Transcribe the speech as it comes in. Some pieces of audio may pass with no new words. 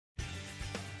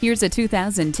Here's a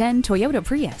 2010 Toyota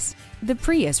Prius. The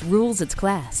Prius rules its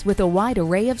class with a wide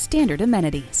array of standard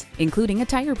amenities, including a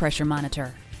tire pressure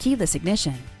monitor, keyless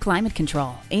ignition, climate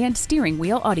control, and steering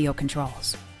wheel audio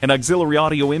controls. An auxiliary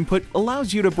audio input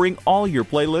allows you to bring all your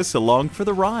playlists along for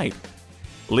the ride.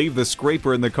 Leave the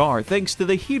scraper in the car thanks to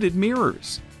the heated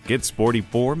mirrors. Get sporty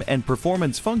form and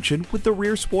performance function with the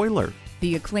rear spoiler.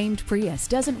 The acclaimed Prius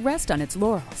doesn't rest on its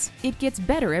laurels. It gets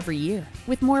better every year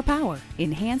with more power,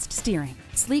 enhanced steering,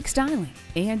 sleek styling,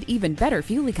 and even better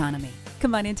fuel economy.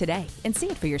 Come on in today and see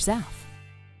it for yourself.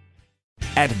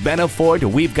 At Benna Ford,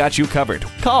 we've got you covered.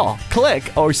 Call,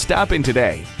 click, or stop in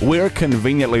today. We're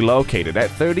conveniently located at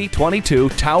 3022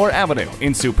 Tower Avenue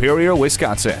in Superior,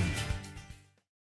 Wisconsin.